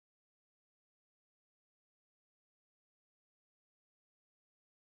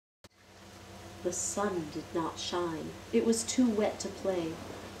The sun did not shine. It was too wet to play.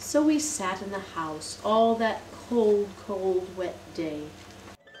 So we sat in the house all that cold, cold, wet day.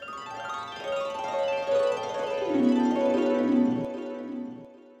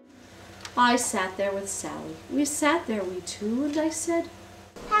 I sat there with Sally. We sat there, we two, and I said,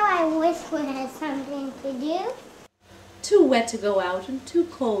 "How I wish we had something to do." Too wet to go out and too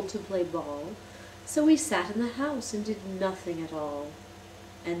cold to play ball. So we sat in the house and did nothing at all.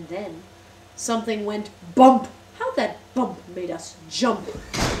 And then something went bump. How that bump made us jump.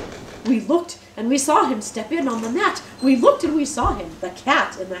 We looked and we saw him step in on the mat. We looked and we saw him, the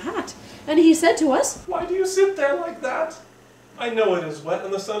cat in the hat. And he said to us, "Why do you sit there like that? I know it is wet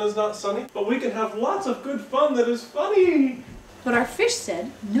and the sun is not sunny, but we can have lots of good fun that is funny." But our fish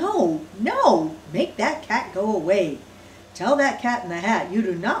said, "No, no, make that cat go away. Tell that cat in the hat you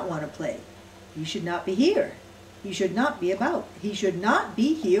do not want to play. He should not be here. He should not be about. He should not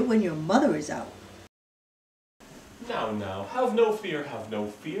be here when your mother is out." Now, have no fear, have no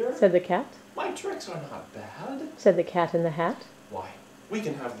fear. said the cat. My tricks are not bad. Said the cat in the hat. Why, we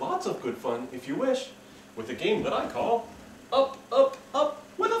can have lots of good fun, if you wish, with a game that I call Up, Up, Up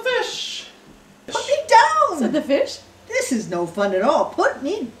with a Fish. "Put me down," Said the fish. "This is no fun at all. Put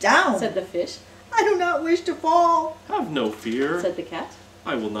me down," Said the fish. "I do not wish to fall." Have no fear. Said the cat.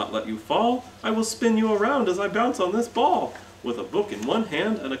 I will not let you fall. I will spin you around as I bounce on this ball, with a book in one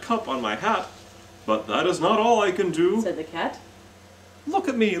hand and a cup on my hat. But that is not all I can do. Said the cat. Look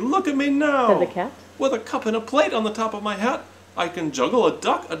at me now. Said the cat. With a cup and a plate on the top of my hat, I can juggle a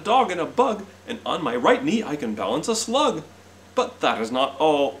duck, a dog, and a bug, and on my right knee I can balance a slug. But that is not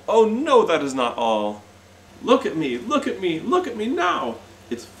all. Oh no, that is not all. Look at me now.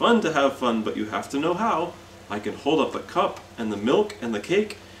 It's fun to have fun, but you have to know how. I can hold up the cup, and the milk, and the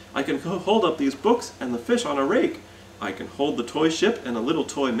cake. I can hold up these books, and the fish on a rake. I can hold the toy ship and a little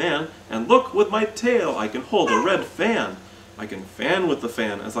toy man, and look, with my tail I can hold a red fan. I can fan with the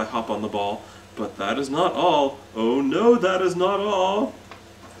fan as I hop on the ball, but that is not all. Oh no, that is not all.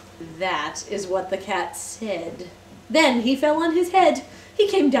 That is what the cat said. Then he fell on his head. He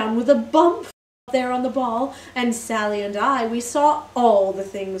came down with a bump there on the ball, and Sally and I, we saw all the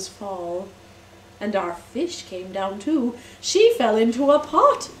things fall. And our fish came down too. She fell into a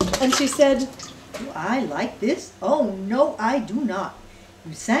pot, and she said, "Do I like this? Oh no, I do not.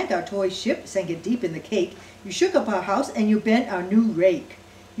 You sank our toy ship, sank it deep in the cake. You shook up our house, and you bent our new rake.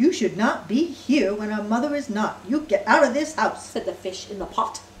 You should not be here when our mother is not. You get out of this house," said the fish in the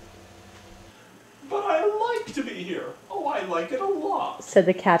pot. But I like to be here. Oh, I like it a lot. Said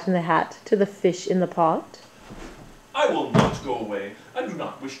the cat in the hat to the fish in the pot. I will not go away. I do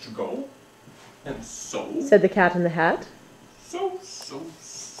not wish to go. And so, Said the cat in the hat. So,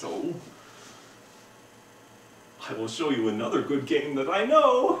 I will show you another good game that I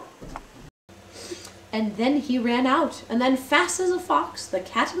know. And then he ran out, and then fast as a fox, the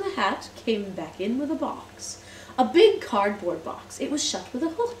cat in the hat came back in with a box. A big cardboard box. It was shut with a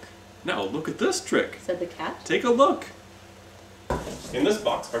hook. Now look at this trick. Said the cat. Take a look. In this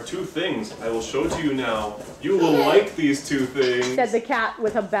box are two things I will show to you now. You will like these two things. Said the cat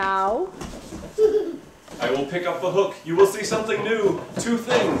with a bow. I will pick up the hook. You will see something new. Two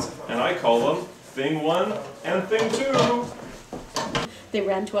things. And I call them Thing 1 and Thing 2. They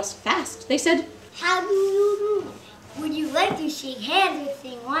ran to us fast. They said, "How do you do? Would you like to shake hands with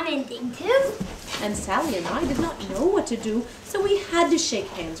Thing 1 and Thing 2? and Sally and I did not know what to do, so we had to shake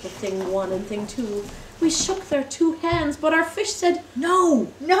hands with Thing 1 and Thing 2. We shook their two hands, but our fish said,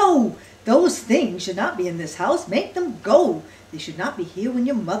 "No, no, those things should not be in this house. Make them go. They should not be here when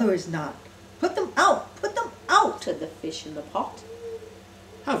your mother is not. Put them out, said the fish in the pot.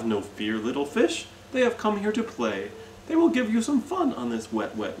 Have no fear, little fish. They have come here to play. They will give you some fun on this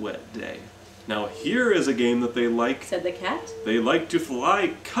wet, wet, wet day. Now here is a game that they like. Said the cat. They like to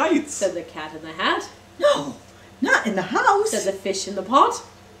fly kites. Said the cat in the hat. No, not in the house. Said the fish in the pot.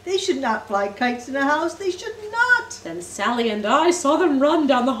 They should not fly kites in a house. They should not." Then Sally and I saw them run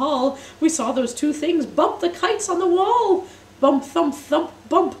down the hall. We saw those two things bump the kites on the wall. Bump, thump, thump,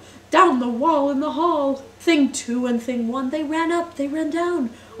 bump, down the wall in the hall. Thing 2 and Thing 1, they ran up, they ran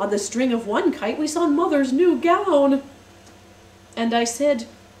down. On the string of one kite we saw Mother's new gown. And I said,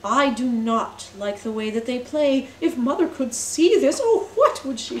 I do not like the way that they play. If Mother could see this, oh, what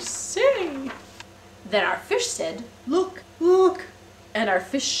would she say? Then our fish said, "Look, look. and our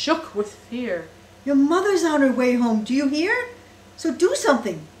fish shook with fear. Your mother's on her way home. Do you hear? So do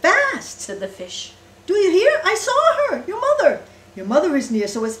something, fast." Said the fish. "Do you hear? I saw her, your mother. Your mother is near,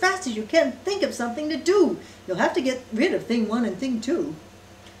 so as fast as you can, think of something to do. You'll have to get rid of Thing 1 and Thing 2.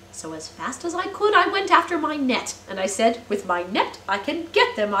 So as fast as I could, I went after my net, and I said, with my net I can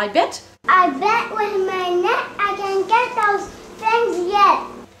get them, I bet. I bet with my net I can get those things yet.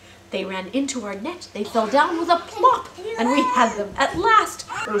 They ran into our net, they fell down with a plop, and we had them at last.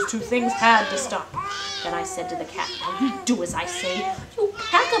 Those two things had to stop. Then I said to the cat, now you do as I say. You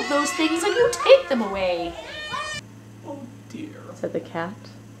pack up those things and you take them away. Oh dear, Said the cat.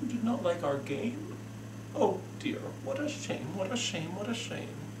 you did not like our game? Oh dear, what a shame, what a shame, what a shame.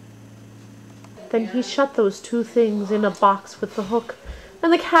 Then he shut those two things in a box with the hook,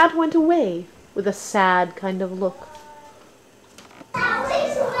 and the cat went away with a sad kind of look.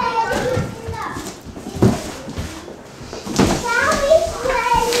 Sally's ready. Sally's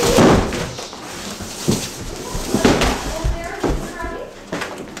ready.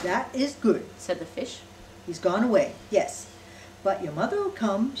 That is good. Said the fish. He's gone away, yes. But your mother will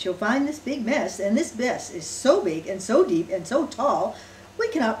come, she'll find this big mess, and this mess is so big and so deep and so tall, we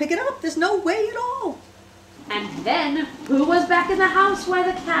cannot pick it up. There's no way at all. And then, who was back in the house? Why,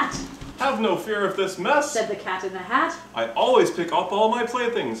 the cat. Have no fear of this mess. Said the cat in the hat. I always pick up all my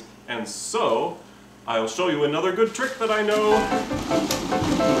playthings, and so I'll show you another good trick that I know.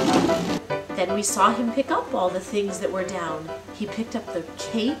 Then we saw him pick up all the things that were down. He picked up the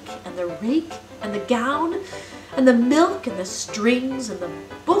cake and the rake and the gown and the milk and the strings and the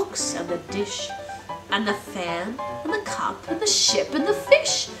books and the dish and the fan and the cup and the ship and the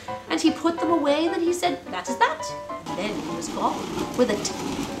fish. And he put them away and then he said, that is that. And then he was gone with a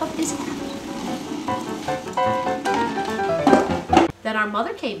tip of his hat. Then our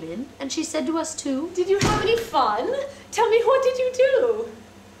mother came in and she said to us two, did you have any fun? Tell me, what did you do?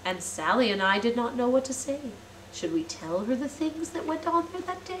 And Sally and I did not know what to say. Should we tell her the things that went on there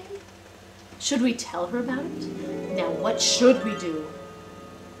that day? Should we tell her about it? Now what should we do?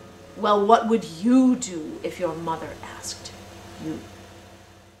 Well, what would you do if your mother asked you?